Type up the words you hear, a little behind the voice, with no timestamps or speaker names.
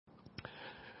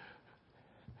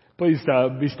Please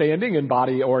be standing in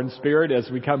body or in spirit as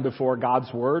we come before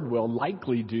God's Word. We'll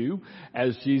likely do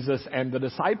as Jesus and the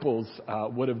disciples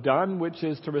would have done, which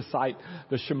is to recite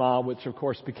the Shema, which of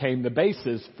course became the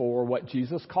basis for what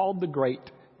Jesus called the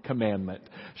Great Commandment.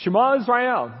 Shema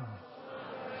Israel.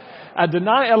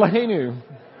 Adonai Eloheinu.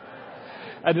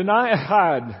 Adonai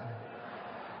Echad.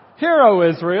 Hear, O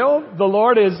Israel, the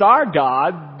Lord is our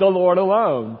God, the Lord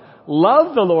alone.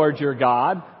 Love the Lord your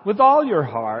God with all your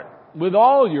heart, with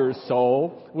all your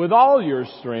soul, with all your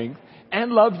strength, and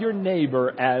love your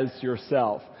neighbor as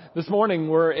yourself. This morning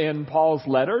we're in Paul's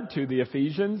letter to the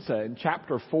Ephesians in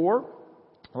chapter 4.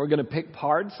 We're going to pick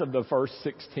parts of the first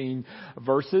 16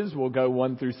 verses. We'll go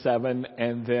 1 through 7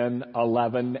 and then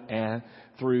 11 and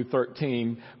through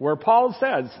 13, where Paul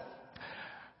says,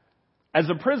 "As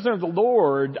a prisoner of the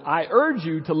Lord, I urge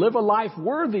you to live a life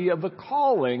worthy of the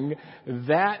calling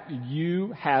that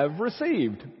you have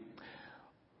received.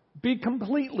 Be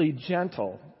completely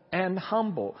gentle and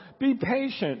humble. Be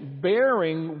patient,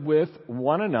 bearing with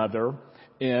one another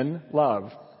in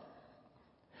love.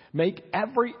 Make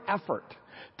every effort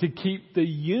to keep the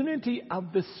unity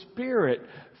of the Spirit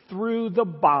through the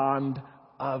bond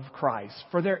of Christ.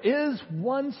 For there is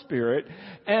one Spirit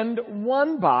and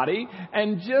one body,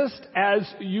 and just as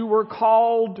you were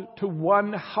called to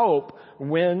one hope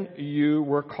when you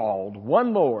were called,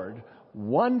 one Lord,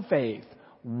 one faith,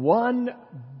 one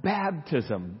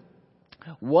baptism,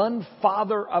 one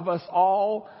Father of us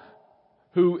all,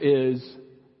 who is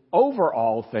over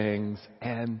all things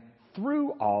and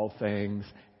through all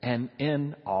things and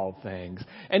in all things.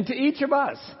 And to each of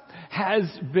us has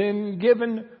been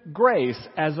given grace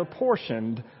as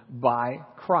apportioned by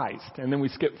Christ." And then we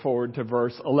skip forward to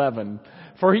verse 11.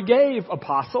 "For he gave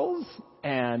apostles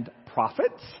and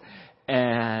prophets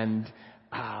and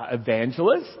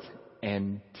evangelists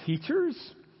and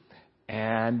teachers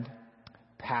and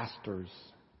pastors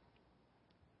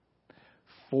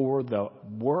for the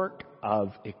work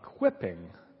of equipping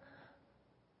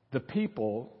the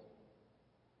people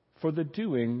for the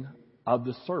doing of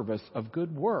the service of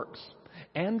good works,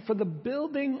 and for the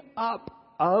building up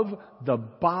of the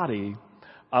body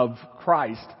of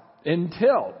Christ,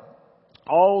 until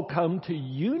all come to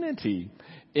unity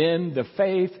in the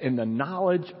faith, in the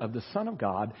knowledge of the Son of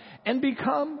God, and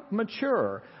become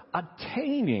mature,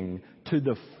 attaining to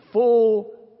the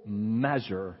full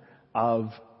measure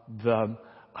of the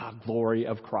glory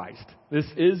of Christ."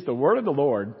 This is the word of the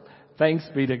Lord. Thanks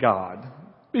be to God.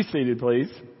 Be seated,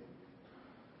 please.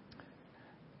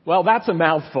 Well, that's a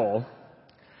mouthful.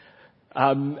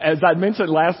 As I mentioned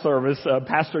last service,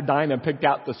 Pastor Dinah picked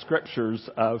out the scriptures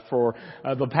for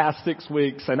the past 6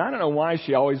 weeks, and I don't know why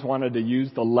she always wanted to use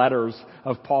the letters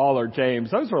of Paul or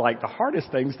James. Those were like the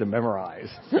hardest things to memorize.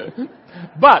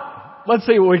 But let's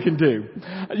see what we can do.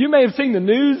 You may have seen the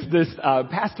news this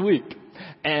past week,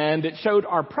 and it showed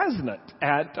our president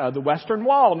at the Western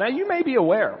Wall. Now, you may be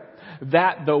aware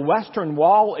that the Western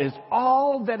Wall is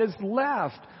all that is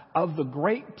left of the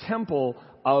great temple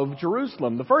of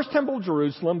Jerusalem. The first temple of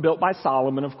Jerusalem, built by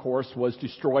Solomon, of course, was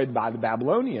destroyed by the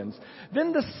Babylonians.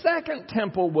 Then the second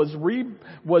temple was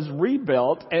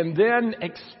rebuilt and then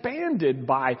expanded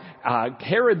by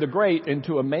Herod the Great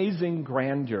into amazing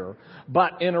grandeur.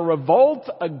 But in a revolt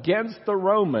against the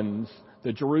Romans,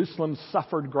 the Jerusalem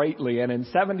suffered greatly, and in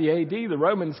 70 AD the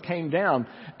Romans came down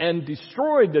and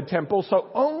destroyed the temple, so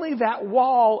only that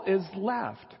wall is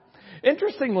left.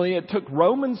 Interestingly, it took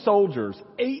Roman soldiers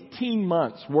 18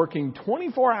 months working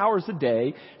 24 hours a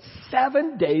day,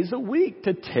 7 days a week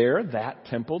to tear that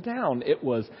temple down. It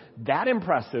was that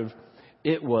impressive.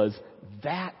 It was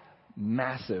that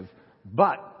massive.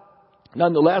 But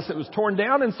nonetheless, it was torn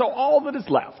down, and so all that is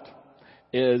left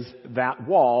is that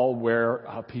wall where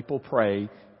people pray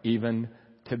even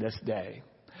to this day.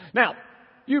 Now,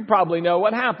 you probably know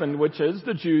what happened, which is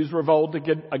the Jews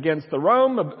revolted against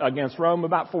Rome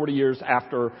about 40 years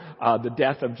after the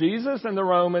death of Jesus, and the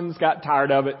Romans got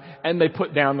tired of it, and they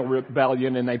put down the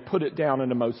rebellion, and they put it down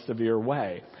in a most severe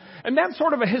way. And that's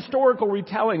sort of a historical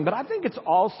retelling, but I think it's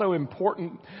also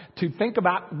important to think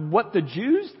about what the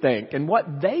Jews think and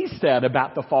what they said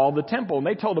about the fall of the temple. And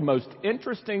they told a most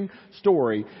interesting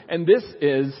story, and this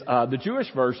is the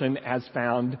Jewish version as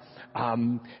found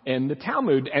in the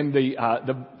Talmud. And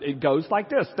it goes like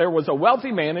this. There was a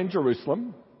wealthy man in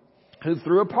Jerusalem who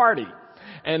threw a party,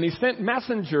 and he sent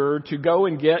messenger to go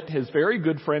and get his very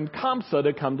good friend Kamsa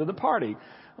to come to the party.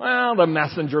 Well, the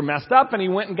messenger messed up, and he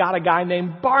went and got a guy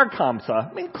named Bar Kamsa.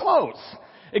 I mean, close.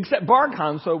 Except Bar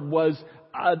Kamsa was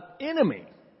an enemy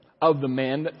of the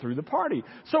man that threw the party.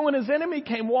 So when his enemy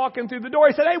came walking through the door,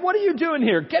 he said, "Hey, what are you doing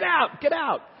here? Get out, get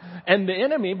out." And the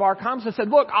enemy, Bar Kamsa, said,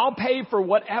 "Look, I'll pay for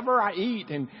whatever I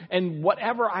eat and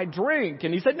whatever I drink."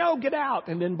 And he said, "No, get out."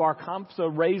 And then Bar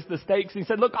Kamsa raised the stakes. He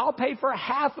said, "Look, I'll pay for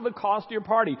half of the cost of your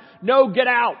party." "No, get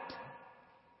out."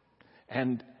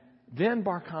 And then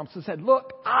Bar Kamsa said,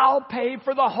 "Look, I'll pay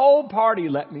for the whole party.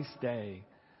 Let me stay."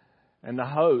 And the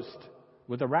host,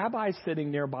 with the rabbi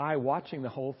sitting nearby watching the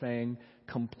whole thing,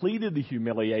 completed the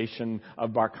humiliation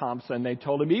of Bar Kamsa, and they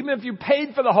told him, "Even if you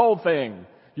paid for the whole thing,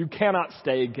 you cannot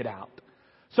stay, get out."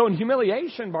 So in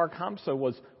humiliation, Bar Kamsa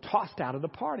was tossed out of the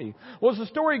party. Well, as the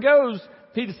story goes,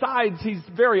 he decides he's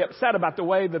very upset about the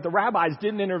way that the rabbis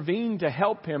didn't intervene to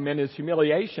help him in his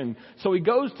humiliation. So he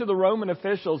goes to the Roman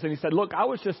officials and he said, "Look, I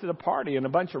was just at a party and a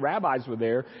bunch of rabbis were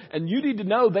there, and you need to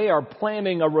know they are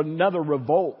planning another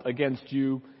revolt against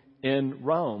you in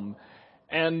Rome."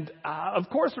 And of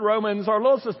course the Romans are a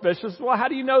little suspicious. "Well, how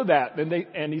do you know that?"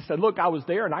 And he said, "Look, I was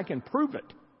there and I can prove it.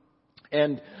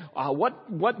 And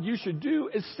what you should do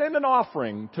is send an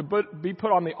offering to be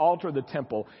put on the altar of the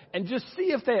temple and just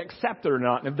see if they accept it or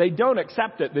not. And if they don't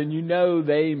accept it, then you know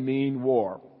they mean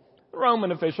war." The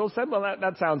Roman officials said, "Well,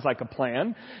 that sounds like a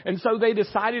plan." And so they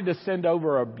decided to send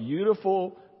over a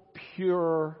beautiful,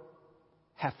 pure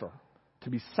heifer to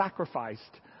be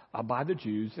sacrificed by the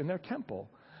Jews in their temple.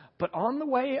 But on the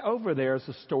way over there, as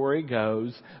the story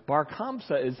goes, Bar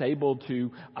Kamsa is able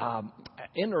to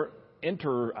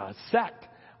intersect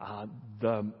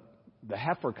the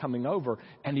heifer coming over,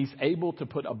 and he's able to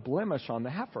put a blemish on the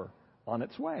heifer on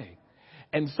its way.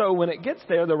 And so when it gets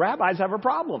there, the rabbis have a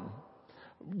problem.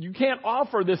 You can't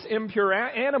offer this impure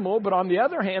animal, but on the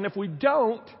other hand, if we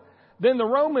don't, then the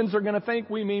Romans are going to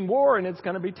think we mean war, and it's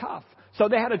going to be tough. So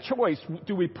they had a choice.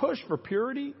 Do we push for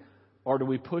purity, or do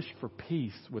we push for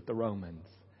peace with the Romans?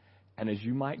 And as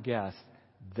you might guess,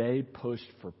 they pushed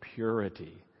for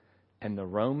purity. And the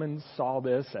Romans saw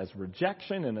this as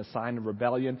rejection and a sign of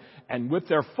rebellion. And with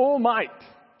their full might,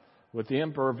 with the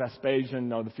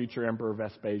the future Emperor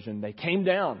Vespasian, they came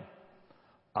down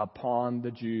upon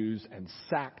the Jews and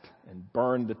sacked and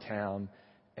burned the town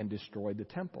and destroyed the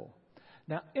temple.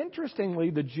 Now, interestingly,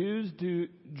 the Jews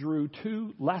drew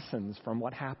two lessons from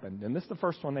what happened. And this is the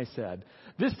first one they said.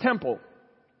 This temple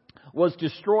was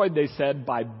destroyed, they said,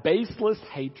 by baseless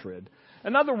hatred.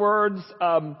 In other words,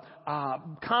 Bar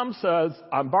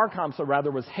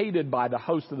Kamsa was hated by the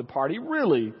host of the party,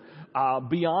 really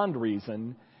beyond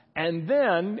reason. And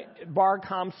then Bar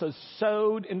Kamsa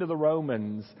sowed into the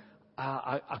Romans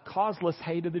a causeless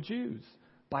hate of the Jews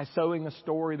by sowing a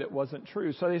story that wasn't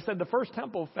true. So they said the first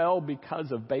temple fell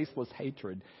because of baseless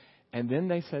hatred. And then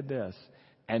they said this,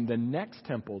 and the next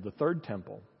temple, the third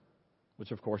temple,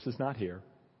 which of course is not here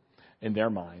in their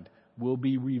mind, will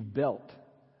be rebuilt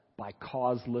by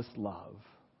causeless love.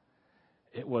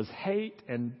 It was hate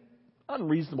and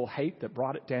unreasonable hate that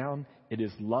brought it down. It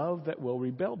is love that will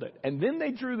rebuild it. And then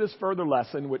they drew this further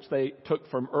lesson, which they took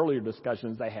from earlier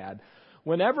discussions they had.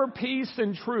 Whenever peace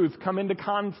and truth come into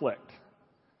conflict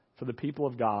for the people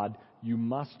of God, you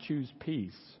must choose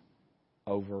peace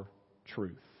over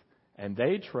truth. And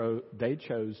they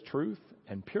chose truth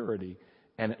and purity,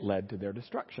 and it led to their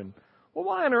destruction. Well,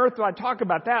 why on earth do I talk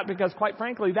about that? Because quite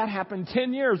frankly, that happened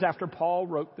 10 years after Paul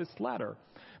wrote this letter.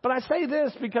 But I say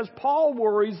this because Paul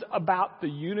worries about the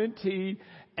unity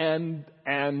and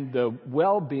the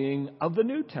well-being of the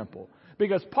new temple.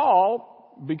 Because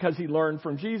Paul, because he learned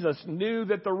from Jesus, knew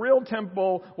that the real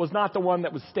temple was not the one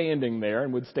that was standing there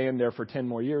and would stand there for 10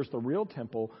 more years. The real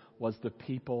temple was the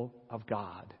people of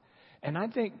God. And I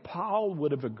think Paul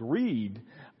would have agreed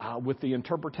with the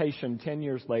interpretation 10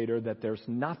 years later that there's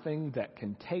nothing that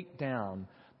can take down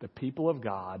the people of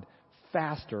God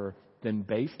faster than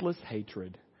baseless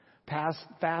hatred,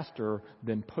 faster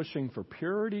than pushing for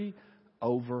purity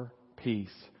over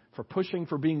peace, for pushing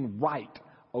for being right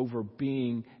over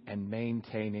being and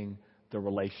maintaining the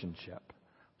relationship.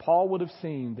 Paul would have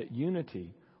seen that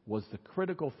unity was the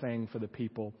critical thing for the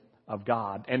people of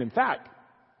God. And in fact,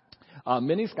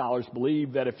 many scholars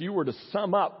believe that if you were to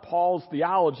sum up Paul's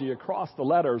theology across the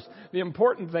letters, the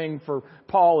important thing for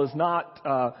Paul is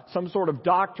not some sort of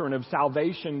doctrine of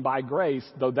salvation by grace,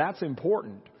 though that's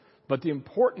important. But the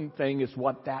important thing is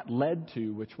what that led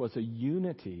to, which was a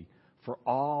unity for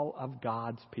all of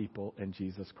God's people in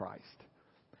Jesus Christ.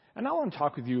 And I want to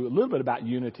talk with you a little bit about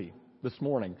unity this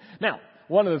morning. Now,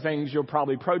 one of the things you'll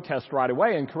probably protest right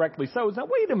away, and correctly so, is that,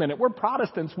 wait a minute, we're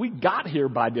Protestants. We got here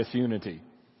by disunity.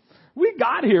 We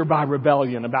got here by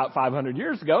rebellion about 500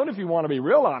 years ago, and if you want to be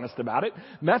real honest about it,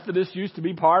 Methodists used to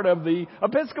be part of the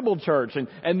Episcopal Church,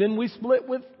 and then we split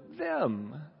with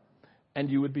them. And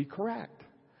you would be correct.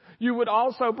 You would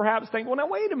also perhaps think, well, now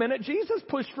wait a minute, Jesus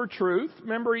pushed for truth.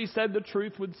 Remember, he said the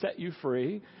truth would set you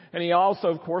free. And he also,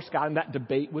 of course, got in that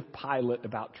debate with Pilate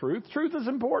about truth. Truth is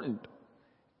important.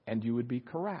 And you would be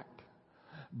correct.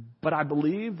 But I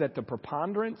believe that the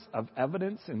preponderance of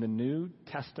evidence in the New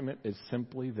Testament is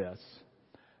simply this,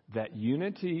 that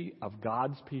unity of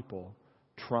God's people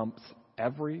trumps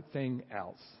everything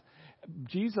else.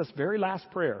 Jesus' very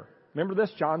last prayer, remember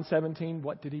this, John 17,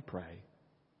 what did he pray?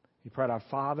 He prayed, our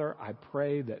Father, I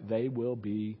pray that they will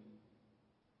be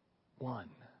one.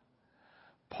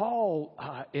 Paul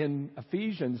in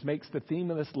Ephesians makes the theme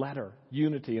of this letter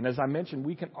unity. And as I mentioned,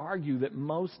 we can argue that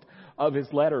most of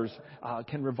his letters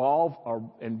can revolve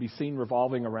and be seen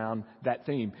revolving around that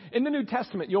theme. In the New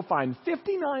Testament, you'll find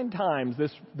 59 times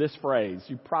this phrase.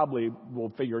 You probably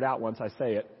will figure it out once I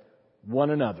say it.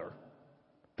 One another.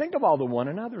 Think of all the one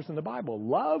another's in the Bible.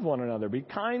 Love one another. Be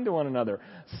kind to one another.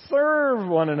 Serve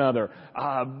one another.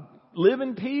 Live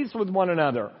in peace with one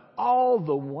another. All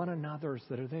the one another's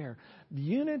that are there. The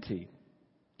unity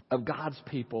of God's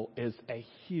people is a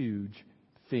huge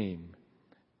theme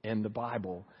in the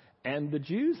Bible. And the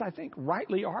Jews, I think,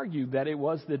 rightly argued that it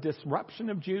was the disruption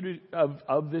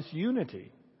of this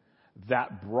unity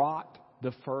that brought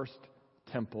the first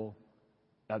temple,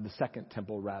 the second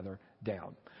temple rather,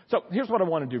 down. So here's what I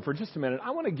want to do for just a minute.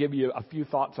 I want to give you a few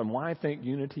thoughts on why I think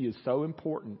unity is so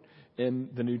important in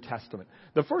the New Testament.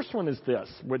 The first one is this,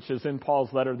 which is in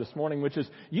Paul's letter this morning, which is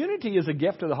unity is a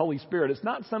gift of the Holy Spirit. It's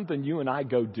not something you and I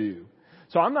go do.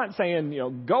 So I'm not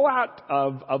saying, go out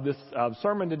of this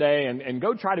sermon today and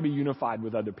go try to be unified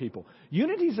with other people.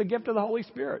 Unity is a gift of the Holy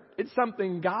Spirit. It's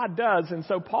something God does. And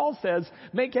so Paul says,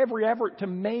 make every effort to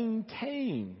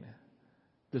maintain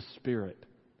the spirit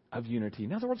of unity.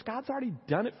 In other words, God's already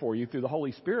done it for you through the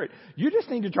Holy Spirit. You just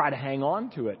need to try to hang on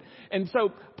to it. And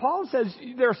so Paul says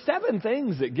there are 7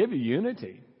 things that give you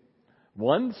unity.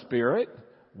 1 Spirit,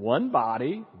 1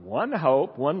 body, 1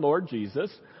 hope, 1 Lord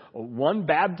Jesus, 1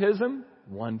 baptism,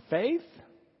 1 faith,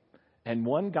 and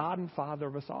 1 God and Father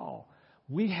of us all.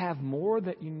 We have more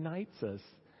that unites us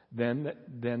than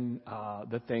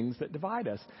the things that divide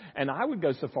us. And I would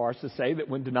go so far as to say that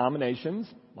when denominations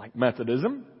like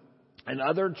Methodism and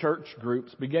other church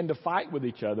groups begin to fight with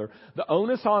each other, the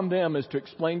onus on them is to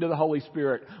explain to the Holy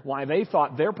Spirit why they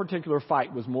thought their particular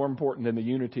fight was more important than the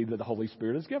unity that the Holy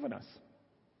Spirit has given us.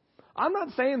 I'm not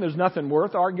saying there's nothing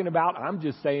worth arguing about. I'm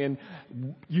just saying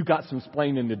you got some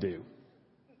splaining to do.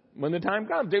 When the time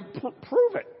comes,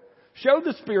 prove it. Show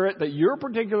the Spirit that your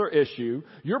particular issue,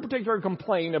 your particular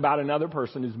complaint about another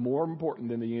person is more important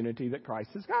than the unity that Christ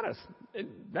has got us.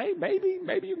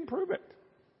 Maybe you can prove it.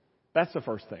 That's the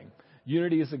first thing.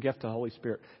 Unity is a gift of the Holy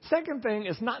Spirit. Second thing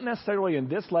is not necessarily in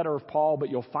this letter of Paul,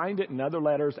 but you'll find it in other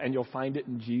letters and you'll find it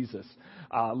in Jesus'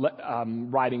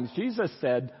 writings. Jesus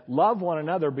said, love one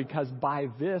another because by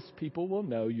this people will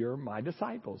know you're my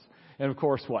disciples. And of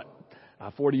course,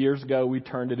 40 years ago, we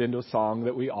turned it into a song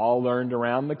that we all learned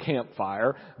around the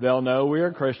campfire. They'll know we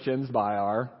are Christians by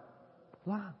our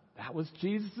love. That was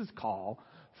Jesus' call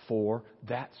for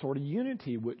that sort of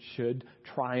unity, which should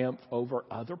triumph over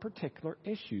other particular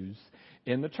issues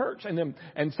in the church.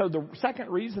 And so the second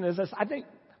reason is this. I think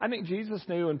Jesus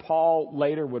knew, and Paul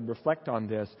later would reflect on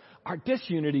this, our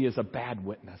disunity is a bad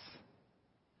witness.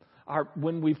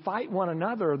 When we fight one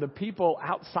another, the people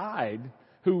outside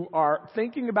who are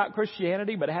thinking about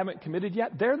Christianity but haven't committed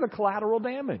yet, they're the collateral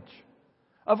damage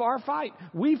of our fight.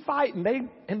 We fight and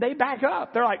they back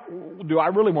up. They're like, do I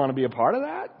really want to be a part of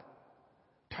that?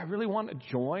 Do I really want to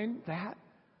join that?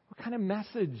 What kind of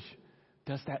message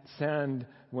does that send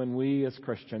when we as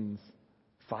Christians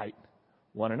fight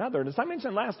one another? And as I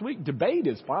mentioned last week, debate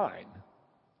is fine.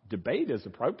 Debate is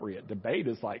appropriate. Debate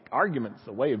is like arguments,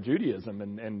 the way of Judaism,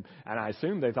 and I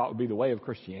assume they thought would be the way of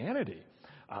Christianity.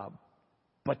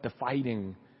 But the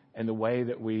fighting and the way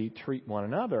that we treat one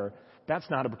another, that's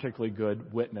not a particularly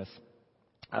good witness.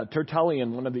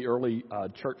 Tertullian, one of the early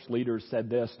church leaders, said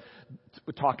this,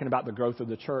 talking about the growth of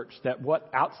the church, that what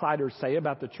outsiders say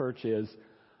about the church is,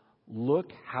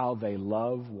 look how they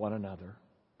love one another.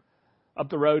 Up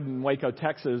the road in Waco,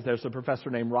 Texas, there's a professor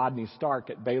named Rodney Stark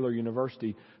at Baylor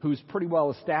University who's pretty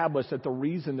well established that the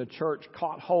reason the church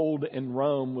caught hold in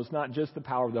Rome was not just the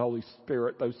power of the Holy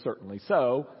Spirit, though certainly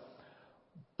so,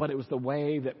 but it was the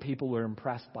way that people were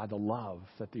impressed by the love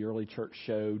that the early church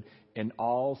showed in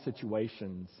all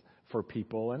situations for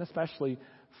people, and especially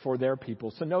for their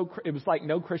people. So it was like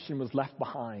no Christian was left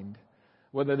behind,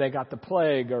 whether they got the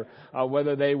plague or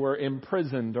whether they were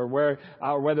imprisoned or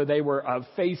whether they were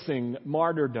facing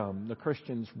martyrdom. The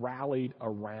Christians rallied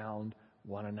around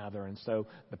one another, and so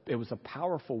it was a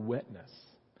powerful witness.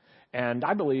 And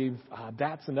I believe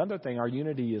that's another thing. Our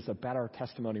unity is a better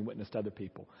testimony and witness to other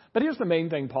people. But here's the main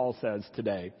thing Paul says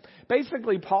today.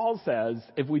 Basically, Paul says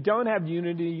if we don't have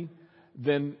unity,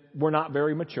 then we're not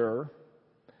very mature.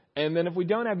 And then if we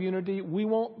don't have unity, we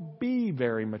won't be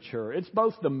very mature. It's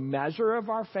both the measure of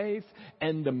our faith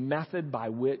and the method by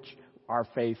which our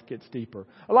faith gets deeper.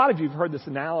 A lot of you have heard this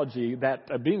analogy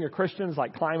that being a Christian is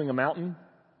like climbing a mountain.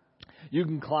 You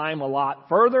can climb a lot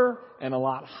further and a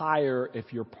lot higher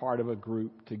if you're part of a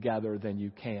group together than you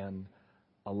can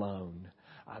alone.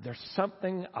 There's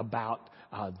something about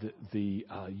the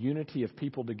unity of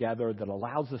people together that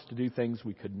allows us to do things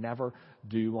we could never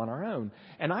do on our own.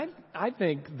 And I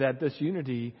think that this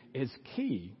unity is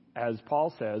key, as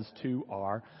Paul says, to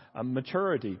our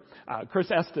maturity.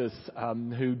 Chris Estes,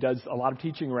 who does a lot of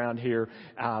teaching around here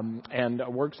and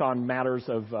works on matters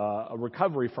of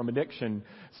recovery from addiction,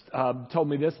 told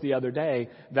me this the other day,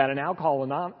 that in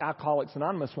Alcoholics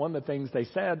Anonymous, one of the things they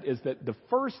said is that the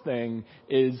first thing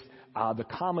is the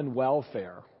common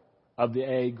welfare of the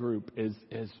AA group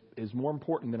is more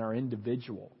important than our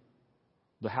individual,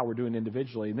 how we're doing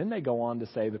individually. And then they go on to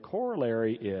say the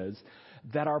corollary is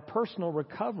that our personal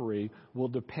recovery will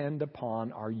depend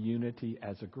upon our unity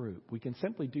as a group. We can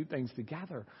simply do things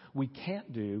together we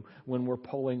can't do when we're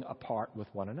pulling apart with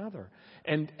one another.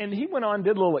 And he went on and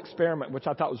did a little experiment, which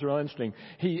I thought was really interesting.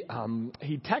 He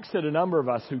texted a number of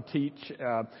us who teach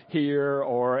here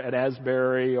or at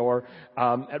Asbury or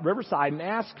at Riverside and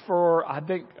asked for, I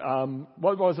think,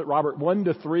 what was it, Robert? 1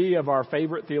 to 3 of our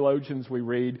favorite theologians we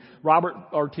read. Robert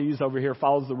Ortiz over here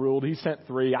follows the rule. He sent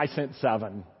 3. I sent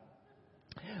 7.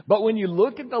 But when you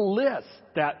look at the list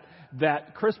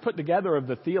that Chris put together of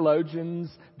the theologians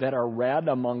that are read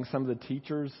among some of the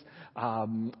teachers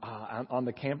on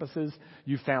the campuses,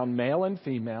 you found male and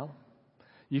female.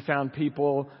 You found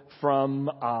people from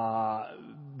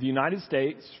the United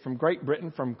States, from Great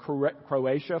Britain, from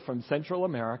Croatia, from Central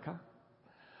America.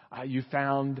 You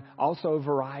found also a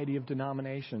variety of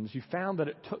denominations. You found that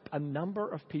it took a number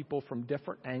of people from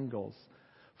different angles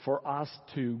for us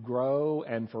to grow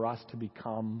and for us to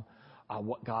become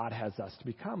what God has us to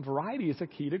become. Variety is a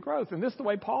key to growth. And this is the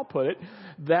way Paul put it,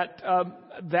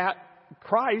 that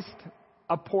Christ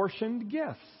apportioned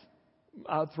gifts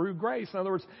through grace. In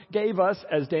other words, gave us,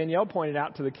 as Danielle pointed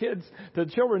out to the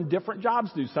children, different jobs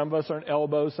to do. Some of us are an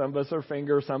elbow, some of us are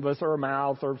fingers, some of us are a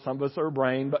mouth, or some of us are a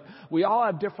brain. But we all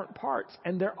have different parts,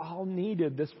 and they're all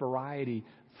needed, this variety,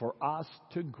 for us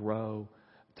to grow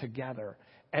together.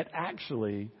 And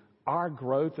actually, our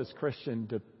growth as Christian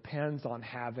depends on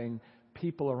having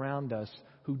people around us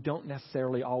who don't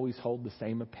necessarily always hold the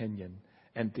same opinion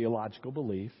and theological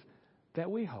belief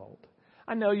that we hold.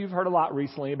 I know you've heard a lot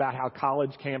recently about how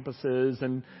college campuses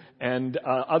and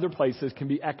other places can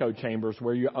be echo chambers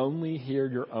where you only hear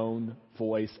your own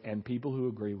voice and people who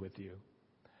agree with you.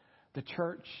 The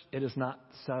church, it is not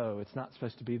so. It's not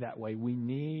supposed to be that way. We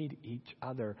need each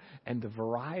other and the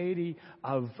variety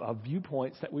of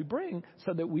viewpoints that we bring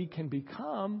so that we can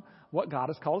become what God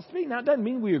has called us to be. Now, it doesn't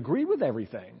mean we agree with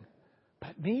everything,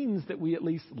 but it means that we at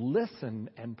least listen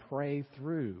and pray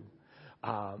through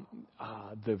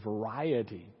the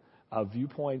variety of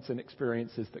viewpoints and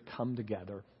experiences that come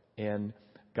together in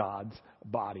God's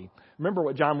body. Remember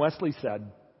what John Wesley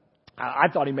said. I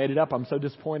thought he made it up. I'm so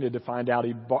disappointed to find out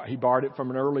he borrowed it from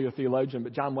an earlier theologian.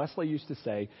 But John Wesley used to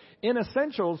say, in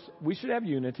essentials, we should have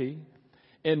unity.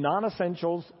 In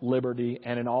non-essentials, liberty.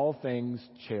 And in all things,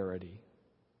 charity.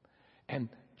 And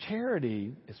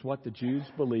charity is what the Jews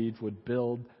believed would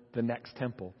build the next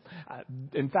temple.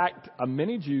 In fact,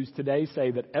 many Jews today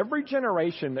say that every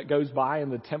generation that goes by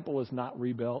and the temple is not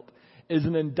rebuilt is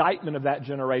an indictment of that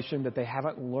generation, that they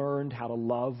haven't learned how to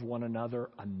love one another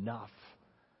enough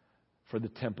for the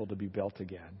temple to be built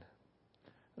again.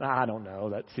 I don't know.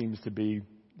 That seems to be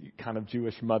kind of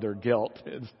Jewish mother guilt,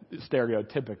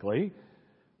 stereotypically.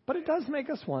 But it does make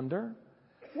us wonder,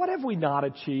 what have we not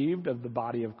achieved of the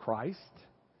body of Christ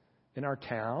in our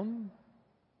town,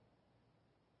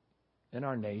 in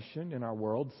our nation, in our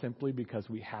world, simply because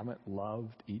we haven't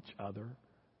loved each other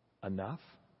enough?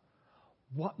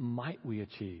 What might we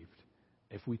achieve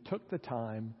if we took the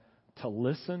time to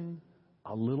listen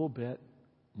a little bit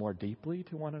more deeply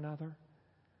to one another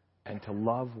and to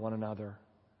love one another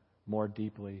more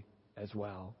deeply as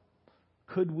well?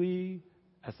 Could we,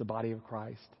 as the body of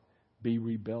Christ, be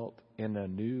rebuilt in a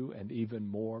new and even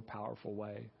more powerful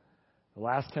way? The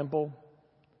last temple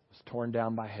was torn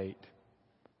down by hate.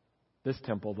 This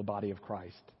temple, the body of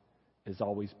Christ, is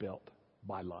always built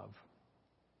by love.